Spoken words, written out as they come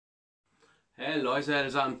Hello,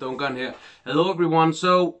 I'm Dunkeren here. Hello everyone.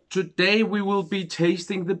 So today we will be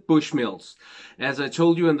tasting the Bushmills. As I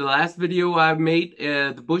told you in the last video I made,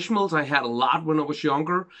 the Bushmills I had a lot when I was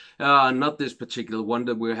younger. Not this particular one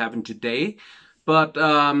that we're having today. But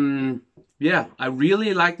yeah, I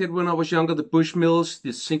really liked it when I was younger. The Bushmills,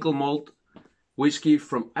 the single malt whiskey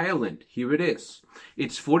from Ireland. Here it is.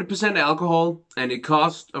 It's 40% alcohol and it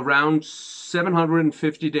costs around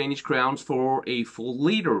 750 Danish crowns for a full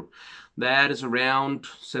liter. That is around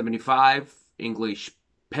 75 English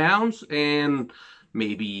pounds and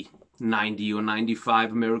maybe 90 or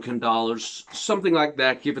 95 American dollars, something like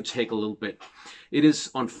that, give or take a little bit. It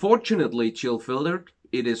is unfortunately chill filtered.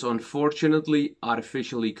 It is unfortunately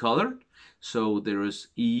artificially colored. So there is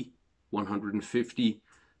E150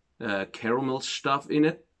 caramel stuff in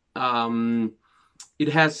it. It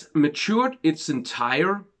has matured its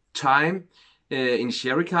entire time in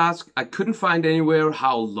sherry cask. I couldn't find anywhere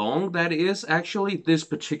how long that is actually. This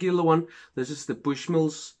particular one, this is the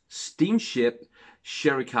Bushmills steamship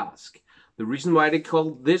sherry cask. The reason why they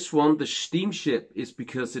call this one the steamship is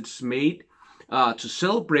because it's made to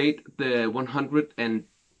celebrate the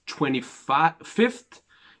 125th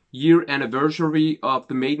year anniversary of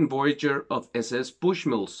the maiden voyager of SS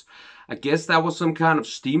Bushmills. I guess that was some kind of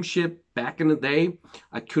steamship back in the day.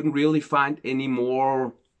 I couldn't really find any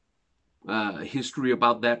more history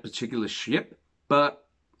about that particular ship, but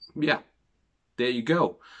yeah, there you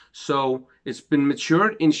go. So it's been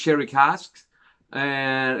matured in sherry casks,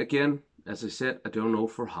 and again, as I said, I don't know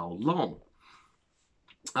for how long.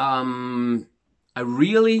 I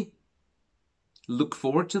really look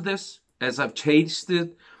forward to this, as I've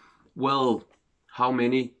tasted, well, how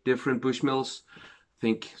many different Bushmills? I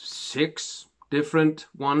think 6 different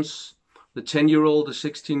ones. The 10-year-old, the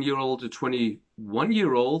 16-year-old, the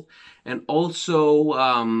 21-year-old, and also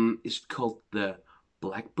it's called the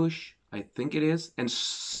Black Bush, I think it is, and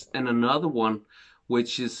another one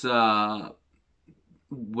which is where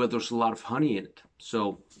there's a lot of honey in it.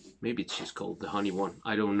 So maybe it's just called the honey one.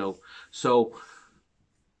 I don't know. So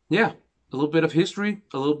yeah, a little bit of history,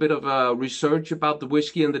 a little bit of research about the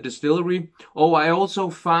whiskey and the distillery. Oh, I also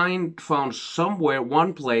found somewhere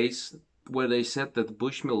one place where they said that the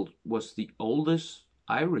Bushmill was the oldest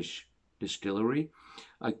Irish distillery.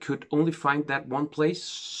 I could only find that one place,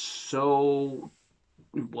 so,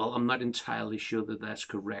 well, I'm not entirely sure that that's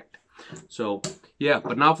correct. So, yeah,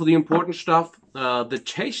 but now for the important stuff, the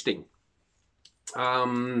tasting.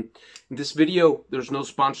 In this video, there's no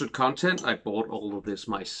sponsored content. I bought all of this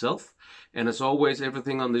myself. And as always,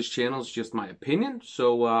 everything on this channel is just my opinion.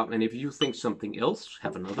 So, and if you think something else,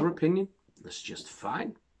 have another opinion, that's just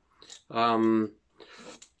fine. Now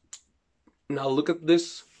look at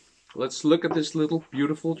this. Let's look at this little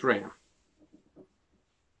beautiful dram.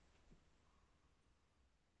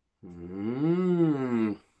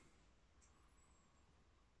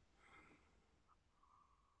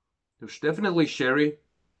 There's definitely sherry.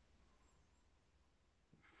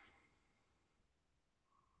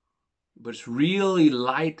 But it's really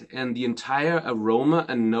light, and the entire aroma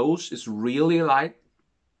and nose is really light,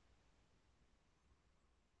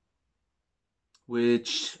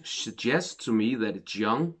 which suggests to me that it's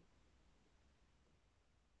young,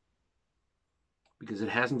 because it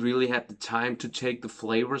hasn't really had the time to take the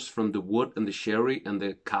flavors from the wood and the sherry and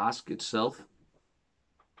the cask itself.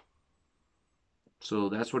 So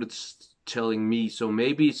that's what it's telling me. So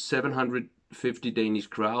maybe 750 Danish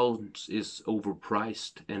crowns is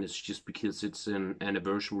overpriced, and it's just because it's an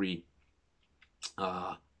anniversary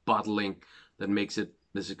bottling that makes it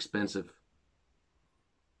this expensive.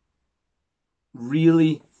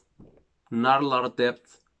 Really not a lot of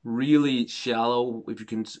depth, really shallow, if you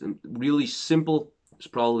can, really simple is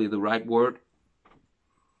probably the right word,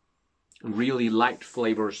 and really light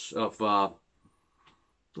flavors of a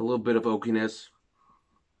little bit of oakiness,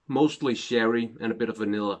 mostly sherry and a bit of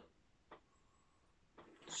vanilla.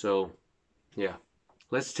 So yeah,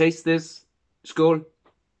 let's taste this. Skål.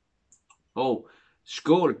 Oh,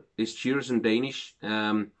 skål is cheers in Danish.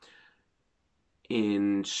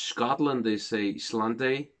 In Scotland they say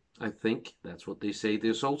slande, I think that's what they say.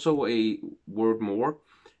 There's also a word more.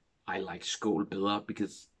 I like skål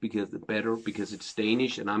better because it's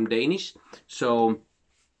Danish and I'm Danish. So,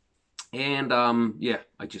 and yeah,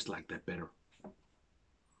 I just like that better.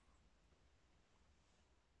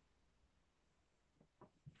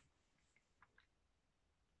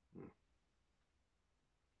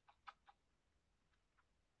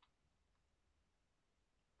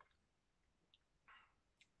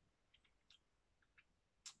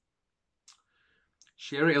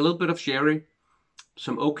 Sherry, a little bit of sherry,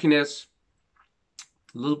 some oakiness,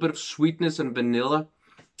 a little bit of sweetness and vanilla,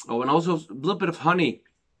 Oh, and also a little bit of honey,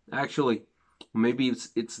 actually. Maybe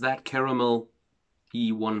it's that caramel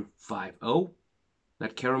E150,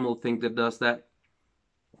 that caramel thing that does that.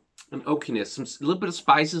 And oakiness, a little bit of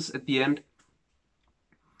spices at the end,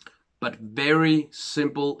 but very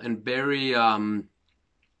simple and very and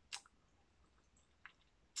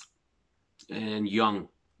young.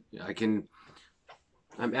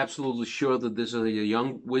 I'm absolutely sure that this is a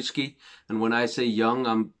young whiskey, and when I say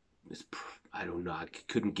young, I don't know, I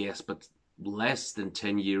couldn't guess, but less than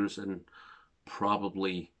 10 years and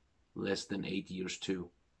probably less than 8 years too.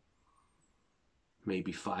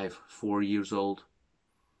 Maybe 4 years old,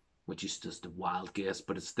 which is just a wild guess,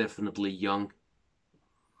 but it's definitely young.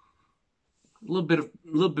 A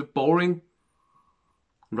little bit boring.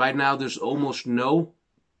 Right now there's almost no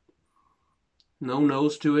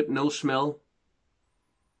nose to it, no smell.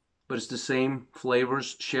 But it's the same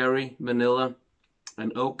flavors, sherry, vanilla,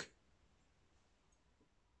 and oak.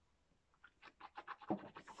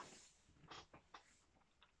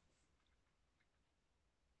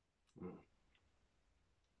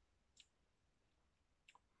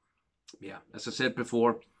 Yeah, as I said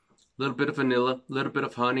before, a little bit of vanilla, a little bit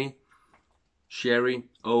of honey, sherry,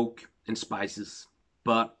 oak, and spices.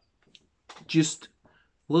 But just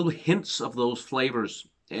little hints of those flavors,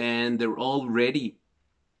 and they're already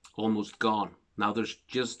almost gone. Now there's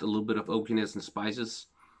just a little bit of oakiness and spices.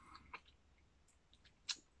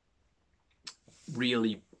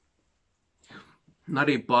 Really not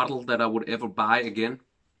a bottle that I would ever buy again.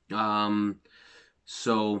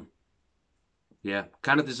 So yeah,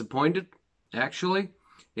 kind of disappointed actually.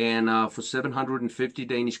 And for 750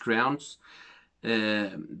 Danish crowns,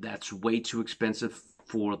 that's way too expensive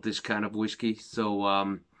for this kind of whiskey.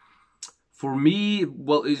 So for me,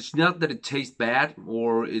 well, it's not that it tastes bad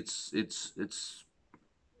or it's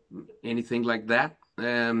anything like that.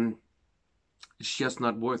 It's just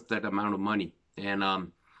not worth that amount of money.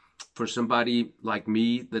 And for somebody like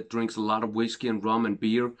me that drinks a lot of whiskey and rum and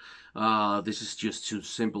beer, this is just too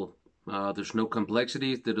simple. There's no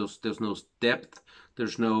complexity, there's no depth,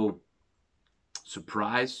 there's no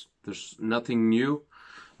surprise, there's nothing new.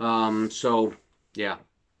 So yeah,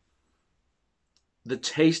 the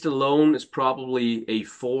taste alone is probably a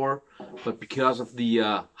 4, but because of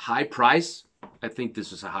the high price, I think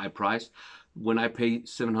this is a high price. When I paid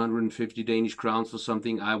 750 Danish crowns for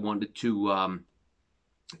something, I wanted to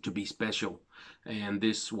be special, and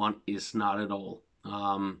this one is not at all.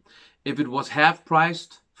 If it was half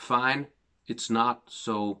priced, fine. It's not.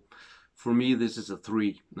 So for me, this is a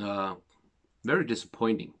 3. Very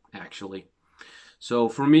disappointing, actually. So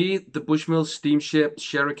for me, the Bushmills Steamship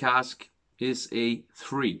Sherry Cask is a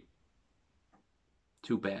 3.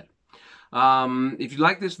 Too bad. If you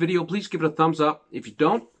like this video, please give it a thumbs up. If you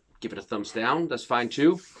don't, give it a thumbs down. That's fine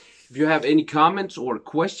too. If you have any comments or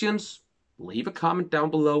questions, leave a comment down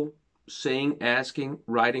below, saying, asking,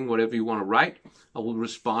 writing, whatever you want to write. I will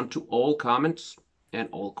respond to all comments and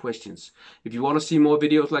all questions. If you want to see more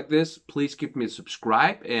videos like this, please give me a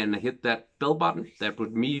subscribe and hit that bell button. That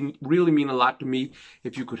would really mean a lot to me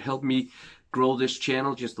if you could help me grow this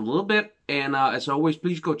channel just a little bit. And as always,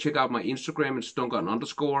 please go check out my Instagram. It's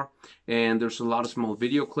Dunkeren_. And there's a lot of small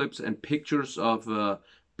video clips and pictures of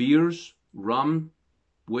beers, rum,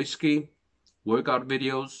 whiskey, workout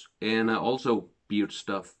videos, and also beard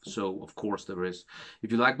stuff. So of course there is.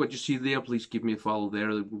 If you like what you see there, please give me a follow there.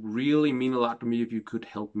 It would really mean a lot to me if you could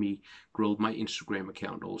help me grow my Instagram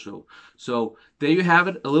account also. So there you have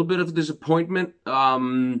it. A little bit of disappointment,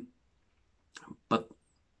 but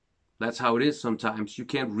that's how it is sometimes. You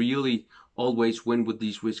can't really always win with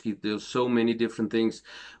these whiskeys. There's so many different things.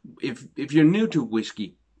 If you're new to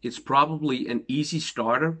whiskey, it's probably an easy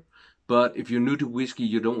starter. But if you're new to whiskey,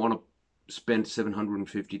 you don't want to spend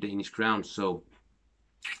 750 Danish crowns. So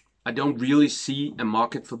I don't really see a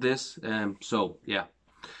market for this. So yeah,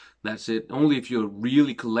 that's it. Only if you're a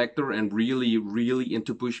really collector and really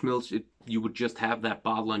into Bushmills, you would just have that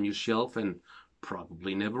bottle on your shelf and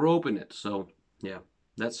probably never open it. So yeah,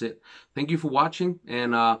 that's it. Thank you for watching,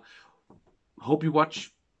 and hope you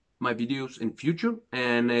watch my videos in future.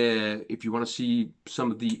 And if you want to see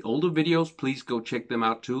some of the older videos, please go check them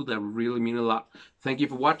out too. That would really mean a lot. Thank you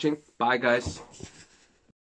for watching. Bye guys.